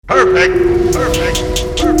Perfect. Perfect.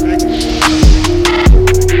 Perfect.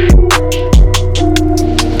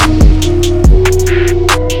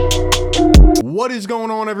 What is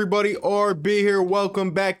going on, everybody? RB here.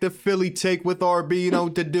 Welcome back to Philly Take with RB. You know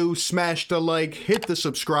what to do. Smash the like, hit the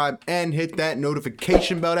subscribe, and hit that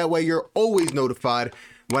notification bell. That way you're always notified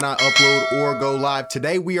when I upload or go live.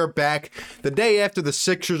 Today we are back the day after the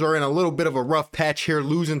Sixers are in a little bit of a rough patch here,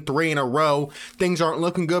 losing 3 in a row. Things aren't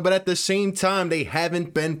looking good, but at the same time, they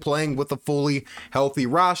haven't been playing with a fully healthy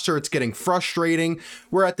roster. It's getting frustrating.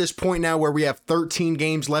 We're at this point now where we have 13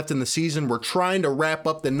 games left in the season. We're trying to wrap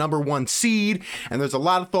up the #1 seed, and there's a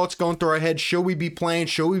lot of thoughts going through our head. Should we be playing?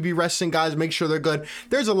 Should we be resting guys? Make sure they're good.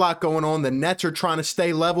 There's a lot going on. The Nets are trying to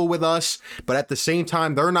stay level with us, but at the same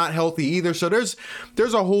time, they're not healthy either. So there's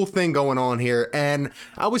a whole thing going on here, and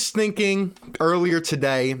I was thinking earlier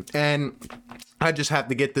today, and I just have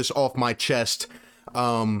to get this off my chest.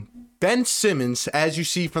 Ben Simmons, as you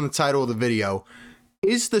see from the title of the video,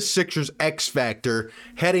 is the Sixers X factor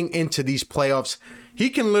heading into these playoffs. He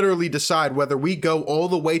can literally decide whether we go all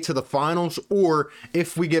the way to the finals or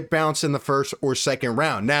if we get bounced in the first or second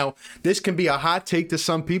round. Now, this can be a hot take to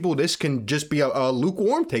some people. This can just be a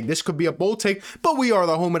lukewarm take. This could be a bold take, but we are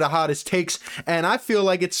the home of the hottest takes, and I feel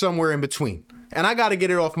like it's somewhere in between. And I got to get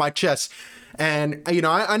it off my chest. And, you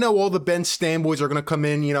know, I know all the Ben Stamboys are going to come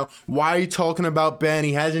in, you know, why are you talking about Ben?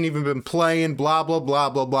 He hasn't even been playing, blah, blah, blah,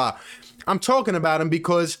 blah, blah. I'm talking about him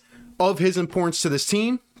because of his importance to this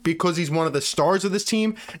team, because he's one of the stars of this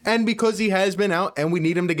team, and because he has been out and we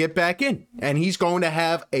need him to get back in. And he's going to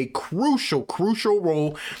have a crucial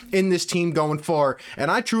role in this team going far. And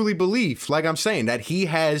I truly believe, like I'm saying, that he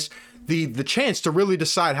has the chance to really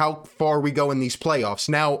decide how far we go in these playoffs.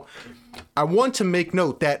 Now, I want to make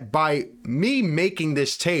note that by me making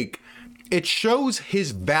this take, it shows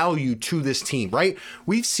his value to this team, right?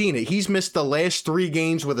 We've seen it. He's missed the last 3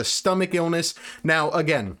 games with a stomach illness. Now,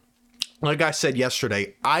 again, like I said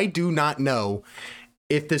yesterday, I do not know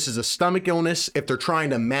if this is a stomach illness, if they're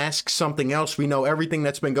trying to mask something else. We know everything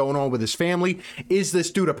that's been going on with his family. Is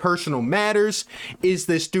this due to personal matters? Is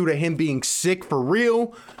this due to him being sick for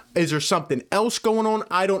real? Is there something else going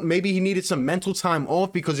on? Maybe he needed some mental time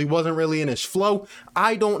off because he wasn't really in his flow.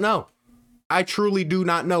 I don't know. I truly do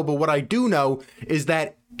not know. But what I do know is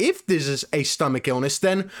that if this is a stomach illness,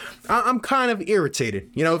 then I'm kind of irritated.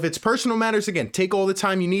 You know, if it's personal matters, again, take all the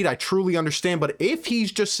time you need. I truly understand. But if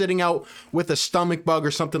he's just sitting out with a stomach bug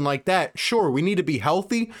or something like that, sure, we need to be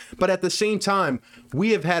healthy. But at the same time,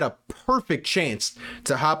 we have had a perfect chance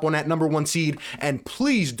to hop on that #1 seed. And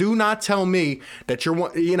please do not tell me that you're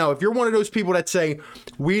one, you know, if you're one of those people that say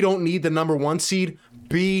we don't need the #1 seed,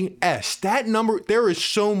 BS. That number, there is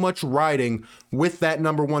so much riding with that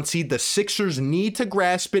 #1 seed. The Sixers need to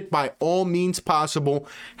grasp it by all means possible.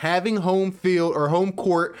 Having home field or home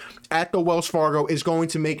court at the Wells Fargo is going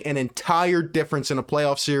to make an entire difference in a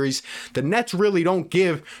playoff series. The Nets really don't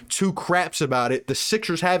give 2 craps about it. The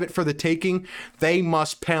Sixers have it for the taking. They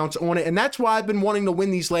must pounce on it. And that's why I've been wanting to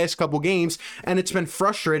win these last couple games. And it's been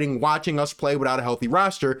frustrating watching us play without a healthy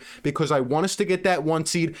roster because I want us to get that 1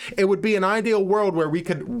 seed. It would be an ideal world where we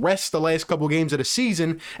could rest the last couple games of the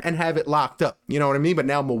season and have it locked up. You know what I mean? But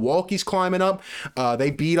now Milwaukee's climbing up. They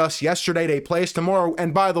beat us yesterday. They play us tomorrow.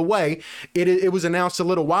 And by the way, it was announced a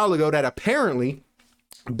little while ago that apparently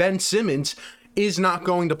Ben Simmons is not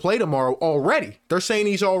going to play tomorrow already. They're saying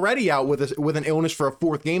he's already out with an illness for a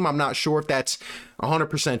 4th game. I'm not sure if that's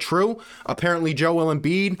 100% true. Apparently Joel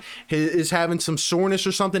Embiid is having some soreness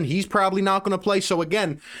or something. He's probably not going to play. So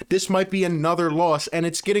again, this might be another loss, and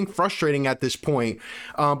it's getting frustrating at this point.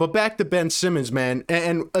 But back to Ben Simmons, man.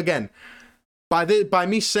 And again, by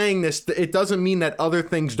me saying this, it doesn't mean that other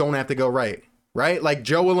things don't have to go right. Right? Like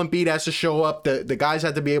Joel Embiid has to show up. The guys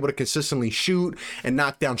have to be able to consistently shoot and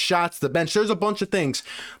knock down shots. The bench, there's a bunch of things,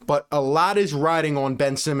 but a lot is riding on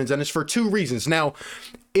Ben Simmons, and it's for 2 reasons. Now,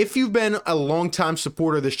 if you've been a longtime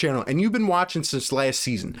supporter of this channel and you've been watching since last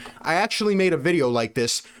season, I actually made a video like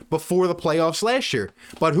this before the playoffs last year.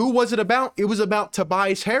 But who was it about? It was about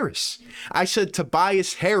Tobias Harris. I said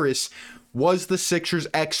Tobias Harris was the Sixers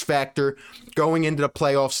X factor going into the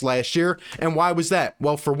playoffs last year. And why was that?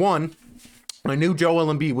 Well, for one, I knew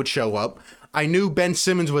Joel Embiid would show up. I knew Ben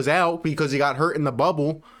Simmons was out because he got hurt in the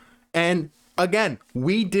bubble. And again,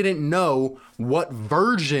 we didn't know what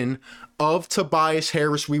version of Tobias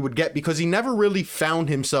Harris we would get because he never really found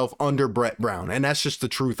himself under Brett Brown. And that's just the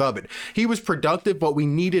truth of it. He was productive, but we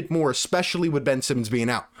needed more, especially with Ben Simmons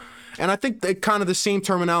being out. And I think that kind of the same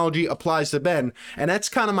terminology applies to Ben. And that's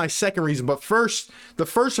kind of my second reason. But the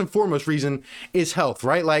first and foremost reason is health,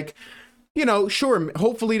 right? Like, Sure,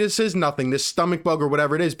 hopefully this is nothing, this stomach bug or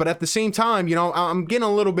whatever it is. But at the same time, I'm getting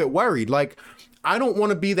a little bit worried. Like, I don't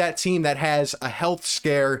want to be that team that has a health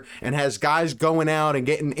scare and has guys going out and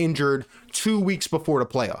getting injured 2 weeks before the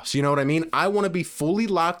playoffs. You know what I mean? I want to be fully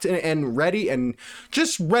locked in and ready, and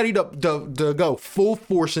just ready to go full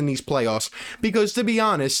force in these playoffs. Because to be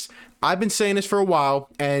honest, I've been saying this for a while,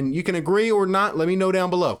 and you can agree or not, let me know down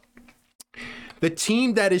below. The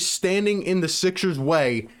team that is standing in the Sixers'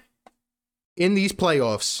 way in these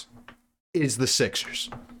playoffs is the Sixers.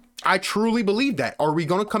 I truly believe that. Are we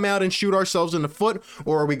going to come out and shoot ourselves in the foot,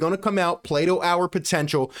 or are we going to come out, play to our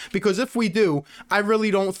potential? Because if we do, I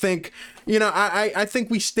really don't think, I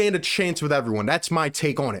think we stand a chance with everyone. That's my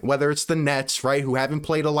take on it. Whether it's the Nets, right, who haven't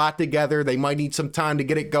played a lot together, they might need some time to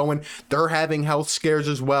get it going. They're having health scares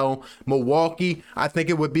as well. Milwaukee, I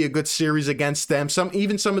think it would be a good series against them.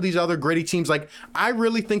 Even some of these other gritty teams, like, I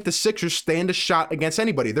really think the Sixers stand a shot against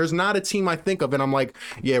anybody. There's not a team I think of and I'm like,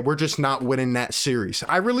 yeah, we're just not winning that series.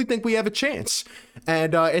 I really think we have a chance.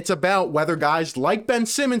 And it's about whether guys like Ben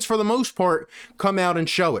Simmons, for the most part, come out and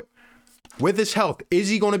show it. With his health, is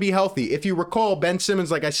he going to be healthy? If you recall, Ben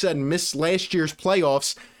Simmons, like I said, missed last year's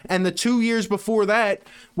playoffs, and the 2 years before that,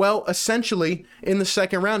 well, essentially in the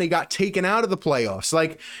second round, he got taken out of the playoffs.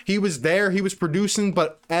 Like, he was there, he was producing,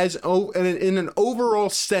 but in an overall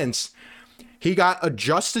sense, he got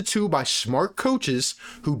adjusted to by smart coaches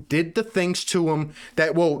who did the things to him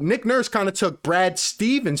that, well, Nick Nurse kind of took Brad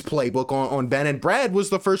Stevens' playbook on Ben, and Brad was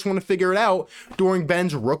the first one to figure it out during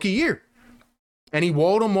Ben's rookie year. And he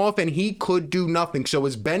walled him off, and he could do nothing. So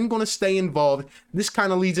is Ben going to stay involved? This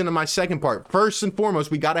kind of leads into my second part. First and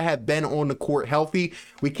foremost, we got to have Ben on the court healthy.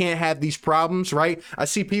 We can't have these problems, right? I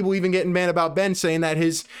see people even getting mad about Ben, saying that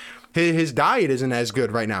his diet isn't as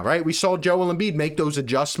good right now, right? We saw Joel Embiid make those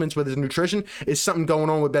adjustments with his nutrition. Is something going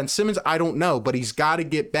on with Ben Simmons? I don't know, but he's got to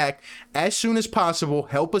get back as soon as possible,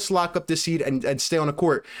 help us lock up the seed and stay on the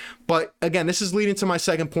court. But again, this is leading to my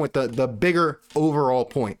second point, the bigger overall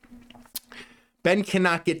point. Ben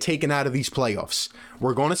cannot get taken out of these playoffs.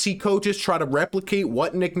 We're going to see coaches try to replicate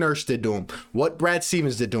what Nick Nurse did to him, what Brad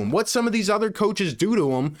Stevens did to him, what some of these other coaches do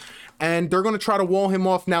to him, and they're going to try to wall him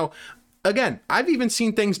off. Now, again, I've even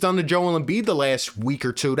seen things done to Joel Embiid the last week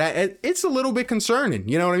or two that it's a little bit concerning,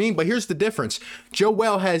 you know what I mean? But here's the difference.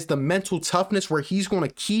 Joel has the mental toughness where he's going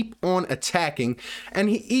to keep on attacking, and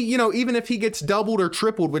he even if he gets doubled or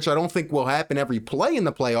tripled, which I don't think will happen every play in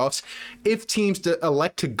the playoffs, if teams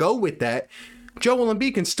elect to go with that, Joel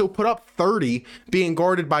Embiid can still put up 30 being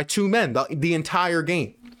guarded by two men the entire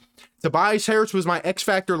game. Tobias Harris was my X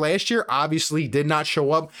factor last year, obviously did not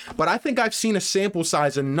show up, but I think I've seen a sample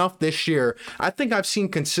size enough this year. I think I've seen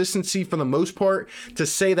consistency for the most part to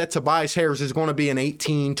say that Tobias Harris is going to be an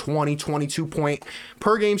 18, 20, 22 point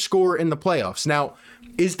per game scorer in the playoffs. Now,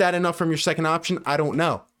 is that enough from your second option? I don't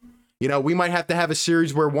know. We might have to have a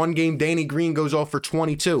series where one game Danny Green goes off for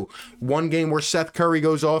 22, one game where Seth Curry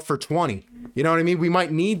goes off for 20. You know what I mean? We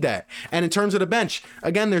might need that. And in terms of the bench,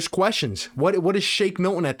 again, there's questions. What is Shake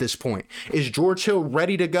Milton at this point? Is George Hill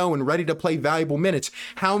ready to go and ready to play valuable minutes?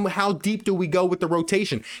 How deep do we go with the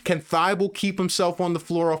rotation? Can Thibault keep himself on the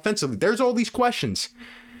floor offensively? There's all these questions.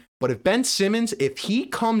 But if Ben Simmons, if he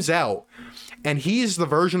comes out and he is the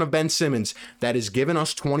version of Ben Simmons that is giving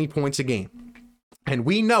us 20 points a game, and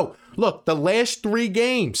we know, look, the last 3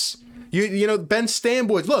 games, Ben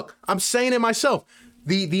Stamboys, look, I'm saying it myself.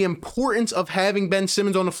 The importance of having Ben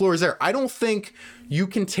Simmons on the floor is there. I don't think you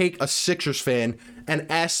can take a Sixers fan and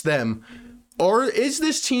ask them, or is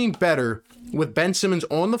this team better with Ben Simmons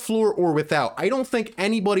on the floor or without? I don't think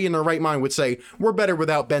anybody in their right mind would say, we're better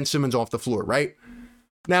without Ben Simmons off the floor, right?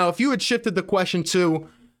 Now, if you had shifted the question to,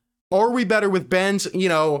 are we better with Ben's,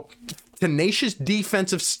 tenacious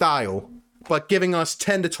defensive style, but giving us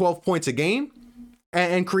 10 to 12 points a game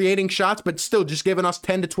and creating shots, but still just giving us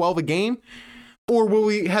 10 to 12 a game? Or will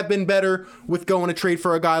we have been better with going to trade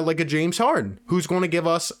for a guy like a James Harden, who's going to give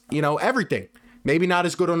us, everything? Maybe not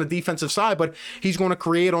as good on the defensive side, but he's going to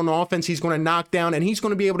create on offense. He's going to knock down, and he's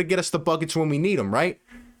going to be able to get us the buckets when we need them, right?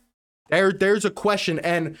 There's a question.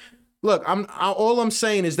 And look, all I'm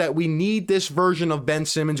saying is that we need this version of Ben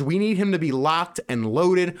Simmons. We need him to be locked and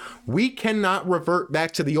loaded. We cannot revert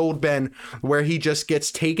back to the old Ben where he just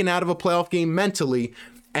gets taken out of a playoff game mentally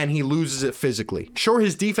and he loses it physically. Sure,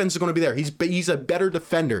 his defense is going to be there. He's a better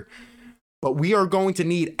defender. But we are going to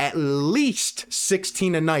need at least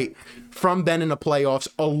 16 a night from Ben in the playoffs,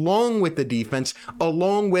 along with the defense,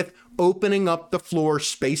 along with opening up the floor,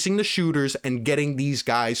 spacing the shooters, and getting these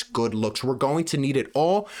guys good looks. We're going to need it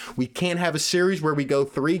all. We can't have a series where we go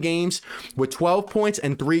 3 games with 12 points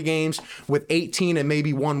and 3 games with 18 and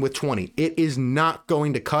maybe 1 with 20. It is not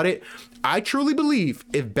going to cut it. I truly believe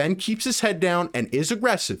if Ben keeps his head down and is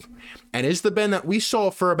aggressive and is the Ben that we saw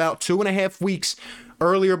for about 2.5 weeks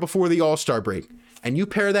earlier before the All-Star break, and you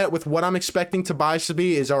pair that with what I'm expecting Tobias to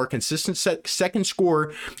be is our consistent second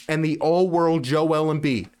scorer and the all-world Joel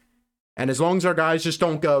Embiid. And as long as our guys just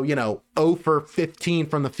don't go, 0 for 15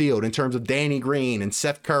 from the field in terms of Danny Green and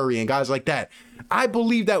Seth Curry and guys like that, I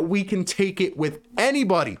believe that we can take it with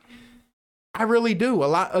anybody. I really do.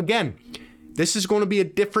 Again, this is going to be a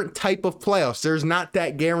different type of playoffs. There's not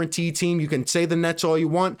that guaranteed team. You can say the Nets all you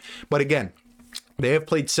want, but again, they have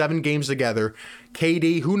played 7 games together.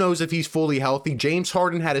 KD, who knows if he's fully healthy. James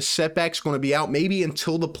Harden had a setback, going to be out maybe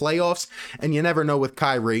until the playoffs, and you never know with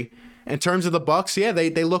Kyrie. In terms of the Bucks, yeah,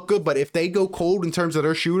 they look good, but if they go cold in terms of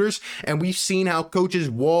their shooters, and we've seen how coaches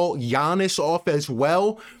wall Giannis off as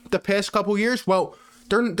well the past couple years, well,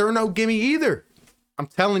 they're no gimme either. I'm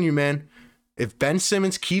telling you, man, if Ben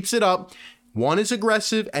Simmons keeps it up, 1 is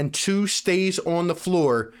aggressive and 2 stays on the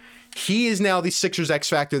floor, he is now the Sixers X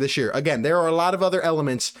factor this year. Again, there are a lot of other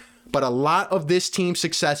elements, but a lot of this team's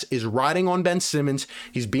success is riding on Ben Simmons.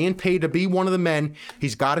 He's being paid to be one of the men.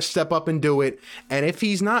 He's got to step up and do it. And if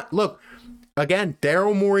he's not, look, again,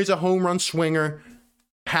 Daryl Morey's a home run swinger.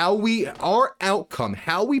 Our outcome,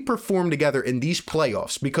 how we perform together in these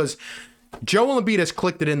playoffs, because Joel Embiid has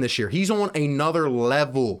clicked it in this year. He's on another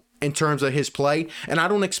level in terms of his play, and I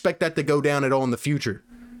don't expect that to go down at all in the future.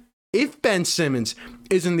 If Ben Simmons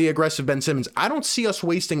isn't the aggressive Ben Simmons, I don't see us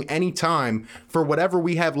wasting any time for whatever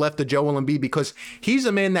we have left to Joel Embiid, because he's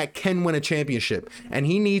a man that can win a championship, and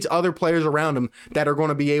he needs other players around him that are going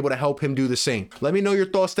to be able to help him do the same. Let me know your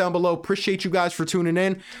thoughts down below. Appreciate you guys for tuning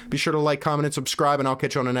in. Be sure to like, comment, and subscribe, and I'll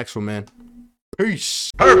catch you on the next one, man. Peace.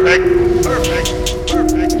 Perfect.